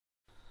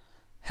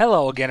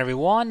Hello again,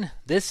 everyone.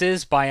 This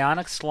is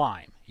Bionic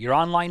Slime, your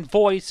online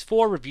voice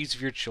for reviews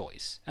of your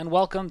choice, and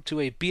welcome to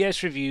a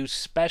BS Review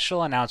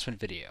special announcement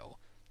video.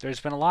 There's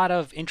been a lot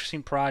of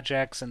interesting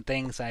projects and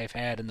things I've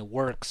had in the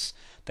works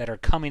that are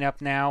coming up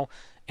now,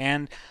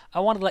 and I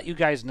want to let you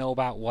guys know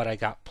about what I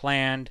got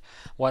planned,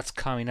 what's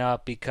coming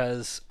up,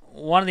 because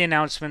one of the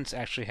announcements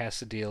actually has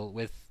to deal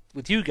with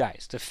you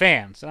guys, the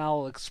fans, and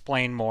I'll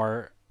explain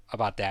more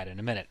about that in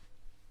a minute.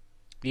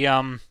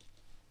 The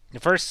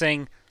first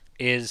thing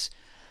is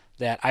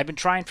that I've been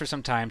trying for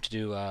some time to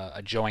do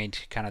a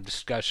joint kind of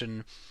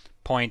discussion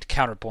point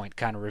counterpoint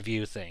kind of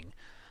review thing,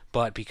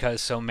 but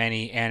because so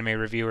many anime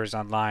reviewers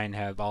online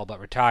have all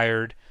but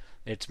retired,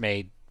 it's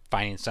made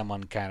finding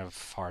someone kind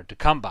of hard to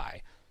come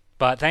by.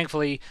 But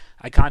thankfully,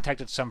 I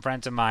contacted some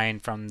friends of mine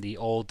from the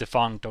old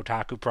defunct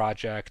Otaku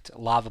Project,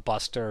 Lava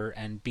Buster,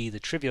 and Be the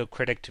Trivial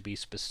Critic to be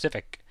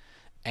specific.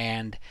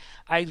 And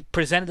I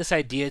presented this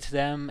idea to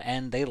them,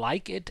 and they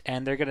like it,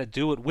 and they're going to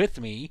do it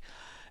with me.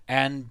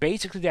 And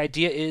basically, the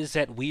idea is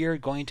that we are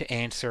going to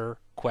answer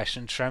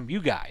questions from you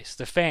guys,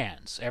 the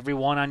fans,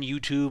 everyone on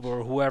YouTube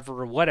or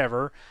whoever or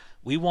whatever.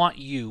 We want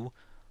you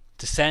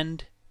to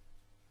send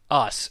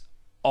us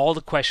all the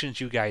questions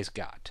you guys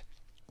got.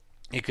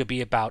 It could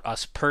be about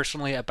us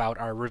personally, about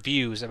our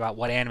reviews, about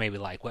what anime we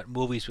like, what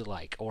movies we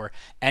like, or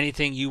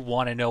anything you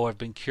want to know or have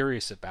been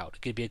curious about.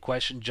 It could be a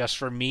question just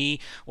for me,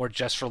 or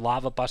just for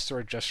Lava Buster,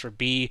 or just for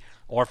B,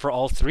 or for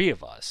all three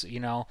of us.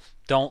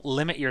 Don't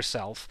limit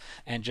yourself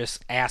and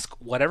just ask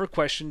whatever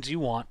questions you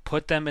want,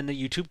 put them in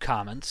the YouTube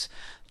comments,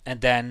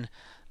 and then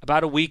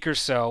about a week or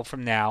so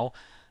from now,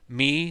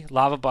 me,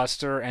 Lava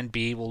Buster, and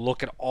B will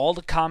look at all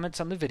the comments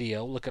on the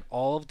video, look at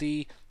all of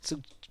the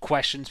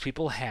questions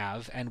people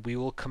have, and we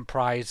will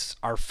comprise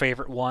our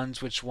favorite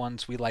ones, which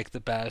ones we like the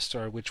best,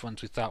 or which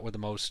ones we thought were the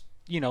most,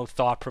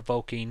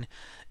 thought-provoking,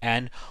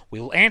 and we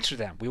will answer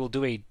them. We will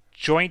do a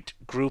joint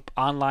group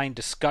online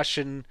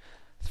discussion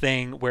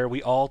thing where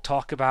we all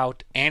talk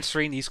about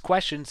answering these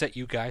questions that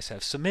you guys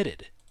have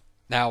submitted.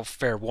 Now,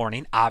 fair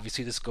warning,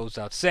 obviously this goes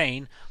without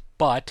saying,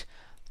 but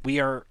we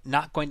are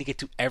not going to get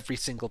to every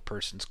single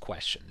person's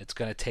question. It's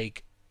going to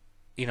take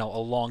a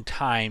long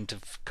time to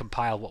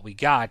compile what we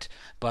got,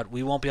 but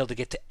we won't be able to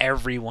get to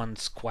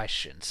everyone's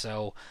question.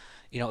 So,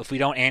 if we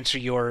don't answer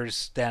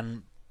yours,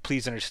 then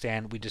please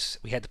understand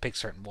we had to pick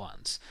certain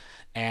ones.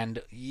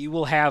 And you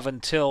will have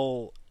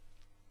until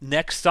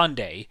next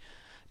Sunday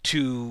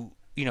to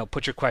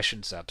put your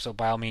questions up. So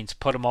by all means,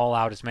 put them all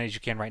out, as many as you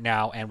can right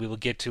now, and we will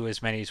get to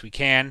as many as we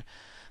can.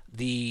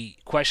 The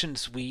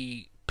questions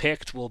we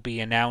picked will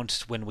be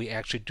announced when we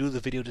actually do the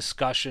video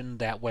discussion.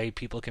 That way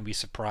people can be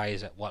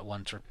surprised at what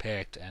ones were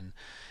picked and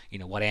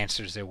what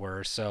answers there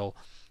were. So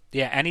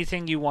yeah,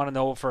 anything you want to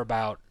know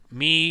about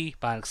me,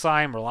 Bionic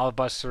Slime, or Lava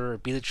Buster, or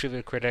Be the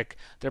Trivia Critic,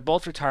 they're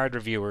both retired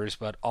reviewers,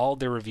 but all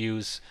their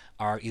reviews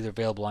are either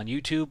available on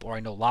YouTube, or I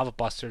know Lava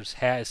Busters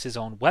has his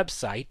own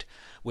website,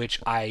 which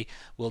I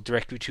will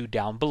direct you to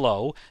down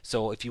below.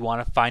 So if you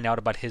want to find out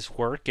about his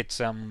work, get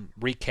some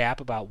recap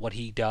about what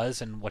he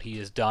does and what he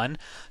has done,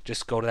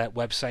 just go to that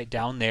website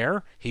down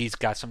there. He's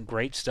got some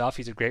great stuff.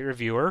 He's a great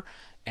reviewer.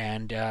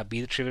 And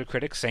Be the Trivia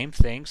Critic, same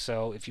thing.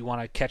 So if you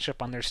want to catch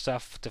up on their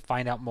stuff to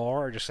find out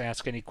more, or just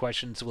ask any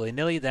questions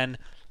willy-nilly, then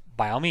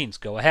by all means,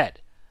 go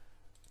ahead.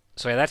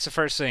 So yeah, that's the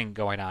first thing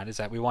going on, is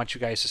that we want you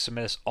guys to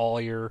submit us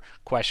all your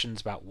questions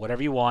about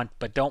whatever you want,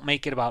 but don't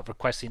make it about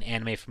requesting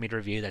anime for me to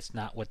review. That's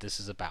not what this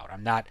is about.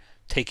 I'm not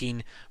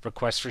taking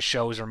requests for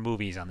shows or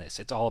movies on this.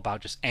 It's all about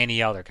just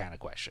any other kind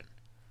of question.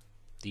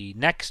 The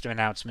next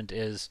announcement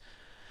is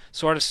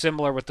sort of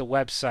similar with the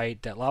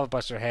website that Lava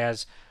Buster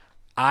has.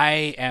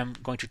 I am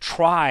going to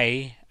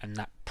try, I'm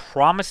not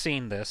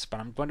promising this, but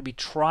I'm going to be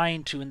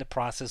trying to, in the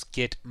process,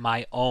 get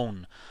my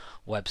own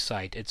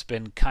website. It's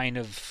been kind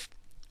of,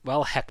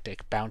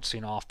 hectic,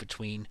 bouncing off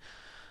between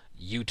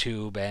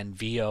YouTube and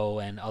VO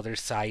and other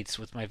sites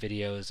with my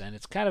videos, and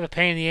it's kind of a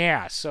pain in the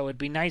ass. So it'd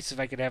be nice if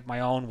I could have my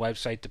own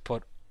website to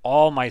put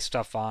all my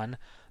stuff on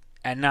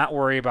and not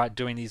worry about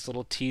doing these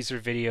little teaser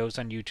videos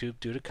on YouTube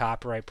due to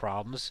copyright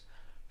problems.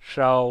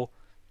 So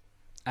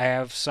I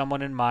have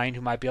someone in mind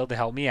who might be able to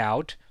help me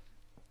out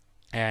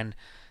and,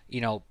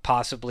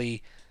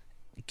 possibly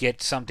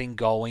get something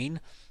going.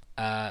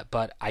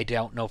 But I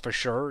don't know for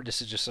sure.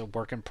 This is just a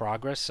work in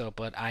progress.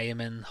 But I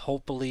am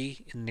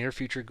hopefully in the near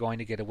future going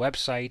to get a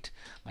website,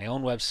 my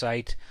own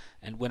website,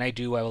 and when I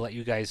do, I will let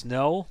you guys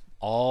know.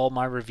 All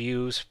my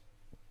reviews,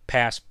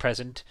 past,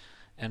 present,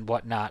 and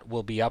whatnot,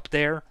 will be up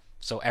there.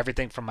 So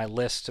everything from my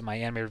list to my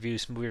anime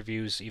reviews, movie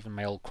reviews, even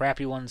my old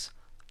crappy ones,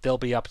 they'll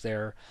be up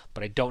there.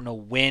 But I don't know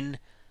when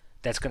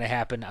that's going to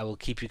happen. I will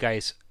keep you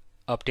guys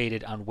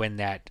updated on when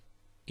that,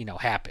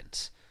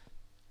 happens.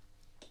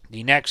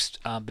 The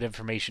next bit of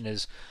information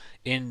is,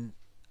 in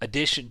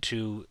addition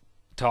to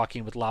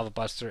talking with Lava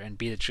Buster and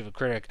Be the Trivia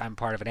Critic, I'm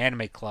part of an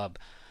anime club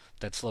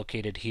that's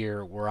located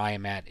here where I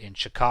am at in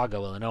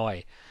Chicago,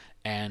 Illinois.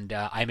 And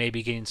I may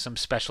be getting some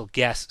special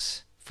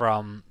guests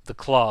from the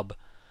club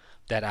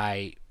that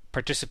I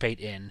participate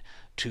in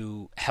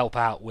to help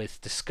out with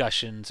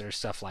discussions or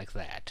stuff like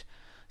that.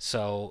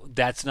 So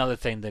that's another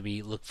thing that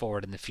we look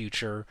forward in the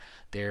future.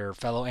 They're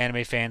fellow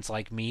anime fans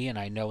like me, and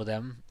I know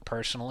them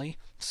personally.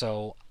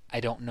 So I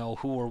don't know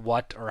who or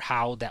what or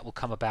how that will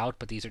come about,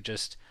 but these are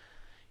just,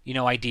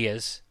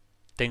 ideas,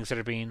 things that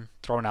are being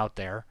thrown out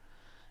there.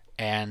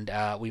 And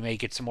we may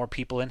get some more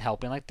people in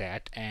helping like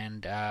that.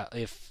 And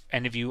if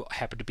any of you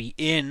happen to be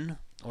in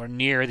or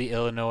near the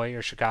Illinois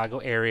or Chicago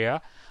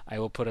area, I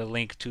will put a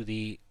link to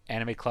the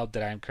anime club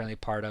that I'm currently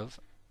part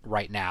of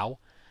right now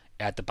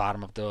at the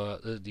bottom of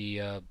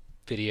the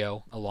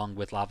video, along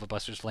with Lava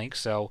Buster's link.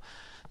 So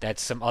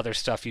that's some other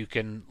stuff you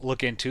can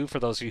look into for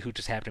those of you who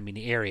just happen to be in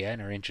the area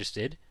and are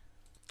interested.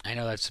 I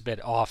know that's a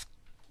bit off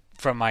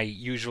from my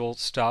usual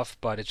stuff,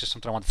 but it's just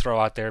something I want to throw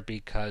out there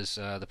because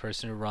the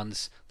person who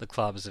runs the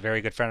club is a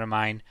very good friend of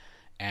mine,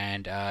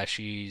 and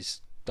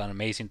she's done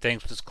amazing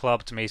things with this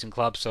club. It's an amazing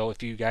club. So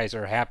if you guys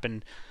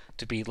happen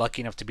to be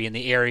lucky enough to be in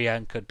the area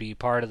and could be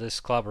part of this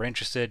club or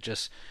interested,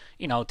 just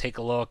take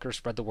a look or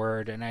spread the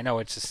word. And I know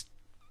it's just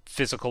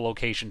physical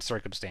location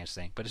circumstance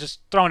thing, but it's just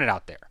throwing it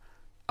out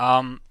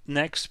there.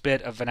 Next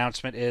bit of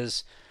announcement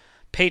is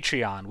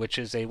Patreon, which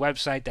is a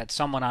website that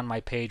someone on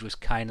my page was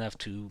kind enough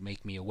to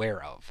make me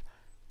aware of.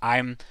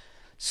 I'm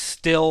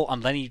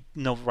letting you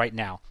know right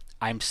now,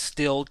 I'm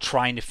still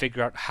trying to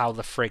figure out how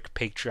the frick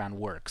Patreon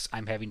works.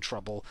 I'm having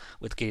trouble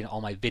with getting all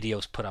my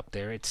videos put up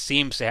there. It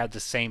seems to have the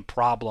same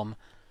problem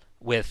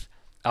with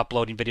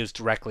uploading videos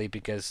directly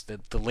because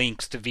the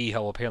links to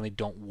VHO apparently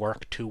don't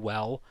work too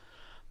well.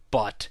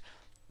 But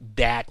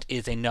that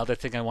is another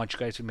thing I want you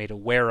guys to be made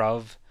aware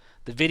of.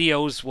 The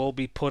videos will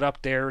be put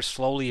up there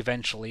slowly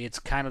eventually. It's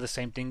kind of the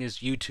same thing as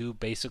YouTube,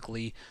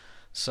 basically.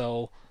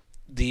 So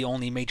the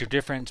only major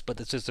difference, but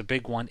this is a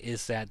big one,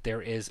 is that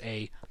there is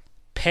a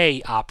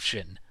pay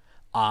option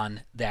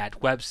on that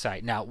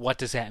website. Now, what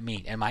does that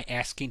mean? Am I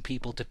asking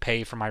people to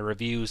pay for my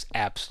reviews?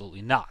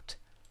 Absolutely not.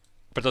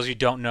 For those of you who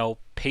don't know,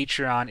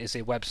 Patreon is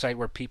a website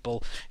where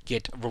people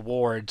get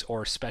rewards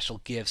or special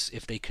gifts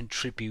if they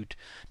contribute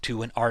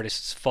to an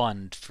artist's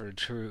fund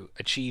to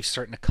achieve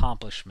certain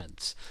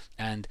accomplishments.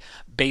 And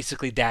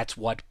basically that's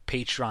what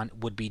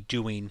Patreon would be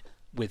doing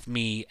with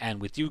me and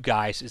with you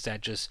guys, is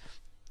that just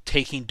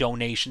taking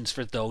donations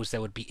for those that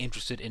would be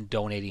interested in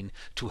donating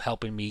to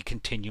helping me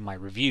continue my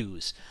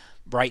reviews.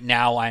 Right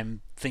now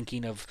I'm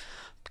thinking of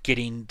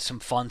getting some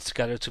funds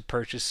together to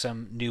purchase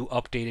some new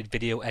updated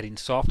video editing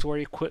software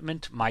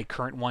equipment. My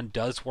current one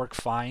does work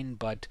fine,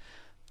 but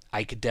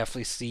I could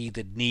definitely see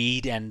the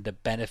need and the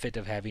benefit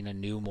of having a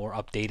new, more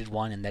updated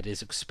one, and that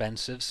is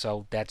expensive,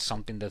 so that's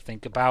something to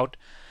think about.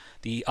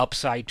 The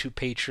upside to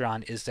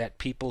Patreon is that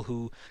people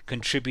who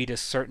contribute a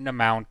certain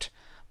amount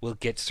will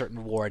get certain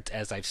rewards,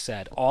 as I've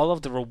said. All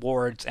of the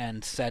rewards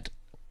and set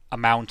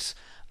amounts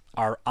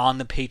are on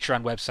the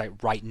Patreon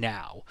website right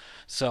now.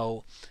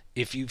 So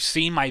if you've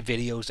seen my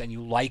videos and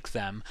you like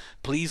them,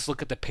 please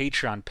look at the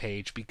Patreon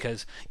page,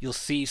 because you'll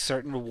see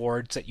certain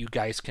rewards that you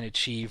guys can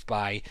achieve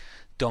by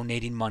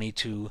donating money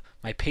to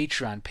my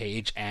Patreon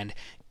page, and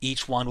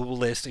each one will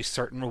list a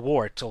certain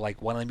reward. So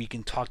like one of them, you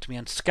can talk to me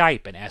on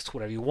Skype and ask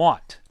whatever you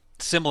want.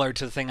 Similar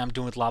to the thing I'm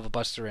doing with Lava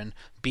Buster and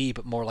B,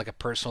 but more like a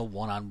personal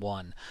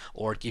one-on-one,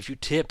 or give you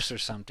tips or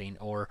something,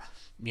 or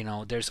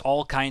there's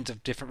all kinds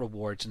of different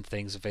rewards and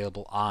things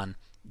available on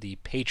the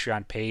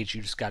Patreon page.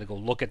 You just got to go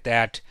look at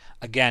that.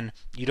 Again,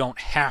 you don't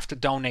have to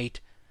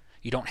donate.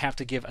 You don't have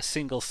to give a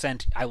single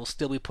cent. I will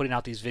still be putting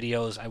out these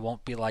videos. I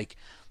won't be like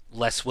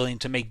less willing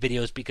to make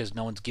videos because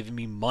no one's giving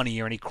me money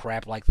or any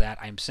crap like that.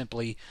 I'm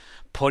simply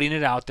putting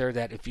it out there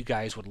that if you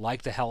guys would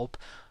like to help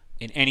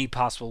in any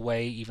possible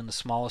way, even the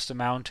smallest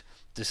amount,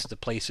 this is the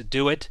place to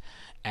do it.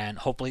 And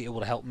hopefully it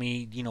will help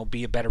me,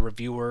 be a better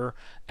reviewer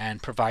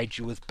and provide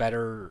you with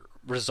better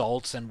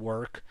results and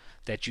work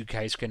that you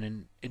guys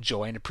can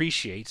enjoy and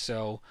appreciate.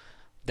 So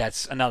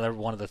that's another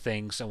one of the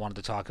things I wanted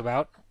to talk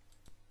about.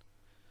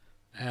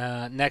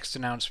 Next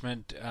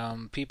announcement,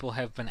 people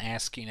have been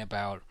asking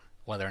about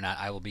whether or not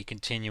I will be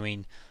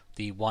continuing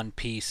the One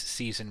Piece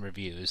season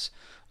reviews.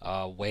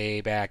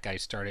 Way back, I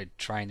started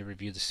trying to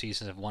review the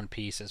seasons of One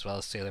Piece as well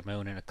as Sailor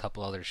Moon and a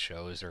couple other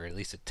shows, or at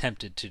least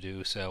attempted to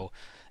do so,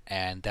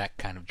 and that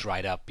kind of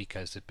dried up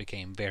because it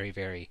became very,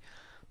 very,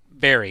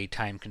 very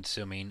time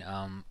consuming.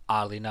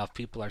 Oddly enough,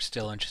 people are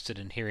still interested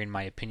in hearing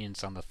my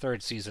opinions on the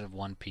third season of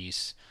One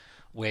Piece,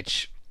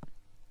 which,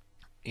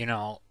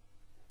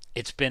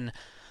 it's been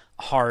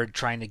hard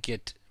trying to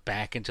get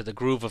back into the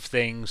groove of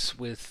things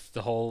with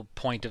the whole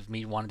point of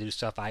me wanting to do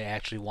stuff I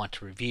actually want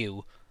to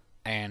review.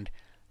 And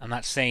I'm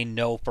not saying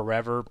no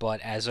forever, but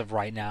as of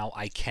right now,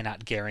 I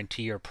cannot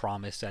guarantee or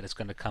promise that it's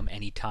going to come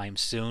anytime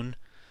soon.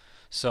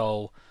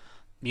 So,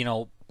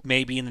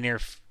 maybe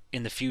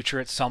in the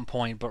future at some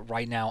point, but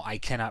right now I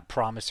cannot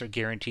promise or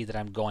guarantee that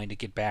I'm going to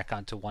get back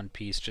onto One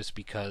Piece, just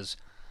because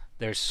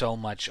there's so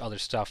much other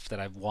stuff that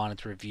I've wanted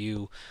to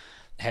review,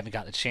 haven't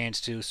gotten a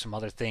chance to, some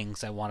other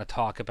things I want to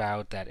talk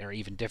about that are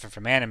even different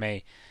from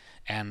anime,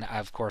 and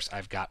of course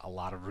I've got a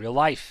lot of real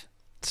life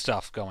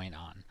stuff going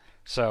on.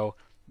 So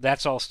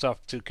that's all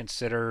stuff to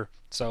consider.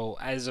 So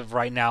as of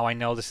right now, I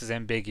know this is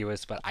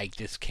ambiguous, but I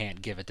just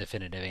can't give a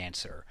definitive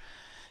answer.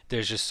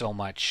 there's just so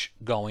much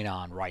going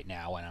on right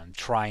now, and I'm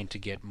trying to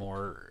get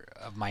more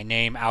of my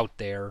name out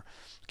there,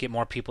 get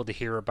more people to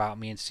hear about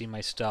me and see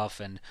my stuff,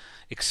 and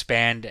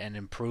expand and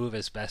improve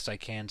as best I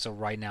can. So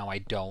right now I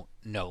don't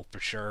know for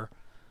sure,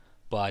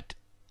 but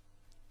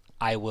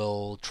I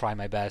will try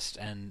my best,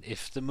 and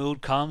if the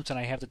mood comes and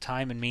I have the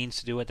time and means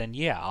to do it, then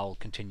yeah, I'll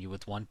continue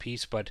with One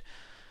Piece, but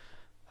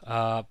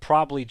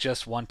probably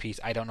just One Piece.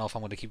 I don't know if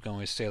I'm going to keep going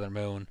with Sailor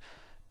Moon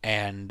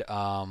and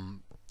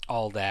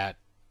all that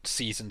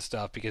season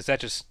stuff, because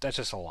that's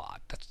just a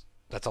lot.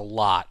 That's a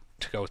lot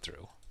to go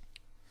through.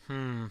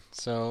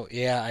 So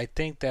yeah, I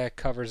think that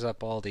covers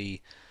up all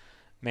the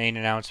main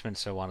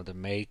announcements I wanted to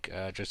make.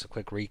 Just a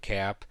quick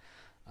recap.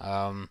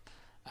 Um,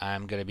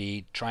 I'm going to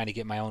be trying to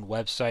get my own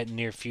website in the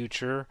near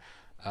future.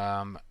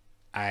 Um,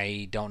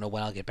 I don't know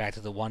when I'll get back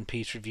to the One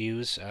Piece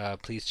reviews.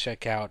 Please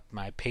check out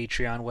my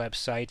Patreon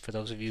website for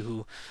those of you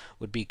who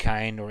would be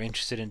kind or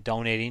interested in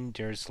donating.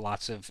 There's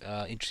lots of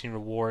interesting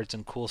rewards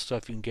and cool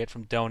stuff you can get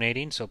from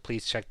donating, so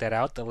please check that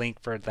out. The link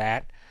for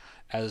that,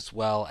 as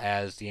well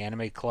as the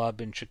Anime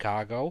Club in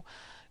Chicago,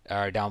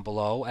 are down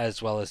below,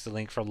 as well as the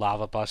link for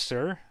Lava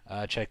Buster.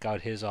 Check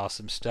out his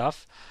awesome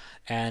stuff.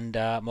 And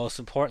most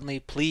importantly,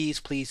 please,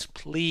 please,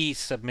 please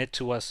submit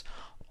to us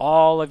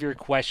all of your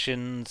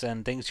questions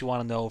and things you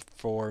want to know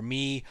for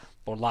me,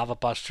 for Lava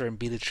Buster, and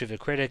Be the Trivia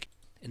Critic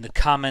in the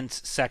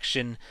comments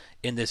section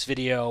in this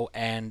video,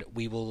 and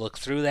we will look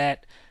through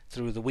that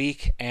through the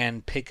week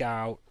and pick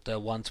out the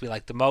ones we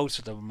like the most,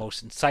 or the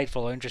most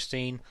insightful or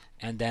interesting.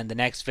 And then the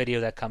next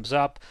video that comes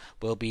up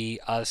will be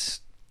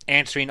us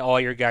answering all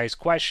your guys'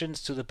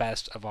 questions to the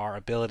best of our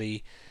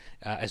ability,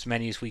 as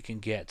many as we can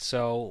get.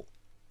 So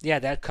yeah,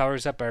 that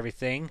covers up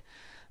everything.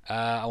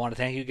 I want to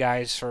thank you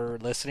guys for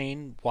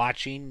listening,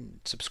 watching,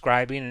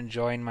 subscribing, and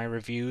enjoying my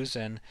reviews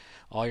and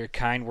all your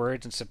kind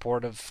words and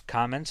supportive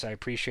comments. I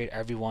appreciate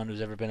everyone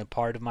who's ever been a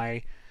part of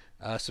my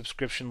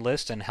subscription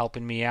list and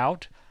helping me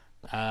out.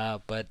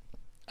 But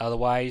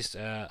otherwise,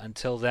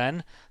 until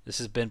then, this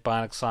has been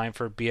Bionic Slime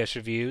for BS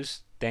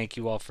Reviews. Thank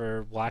you all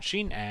for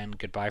watching, and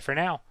goodbye for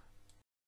now.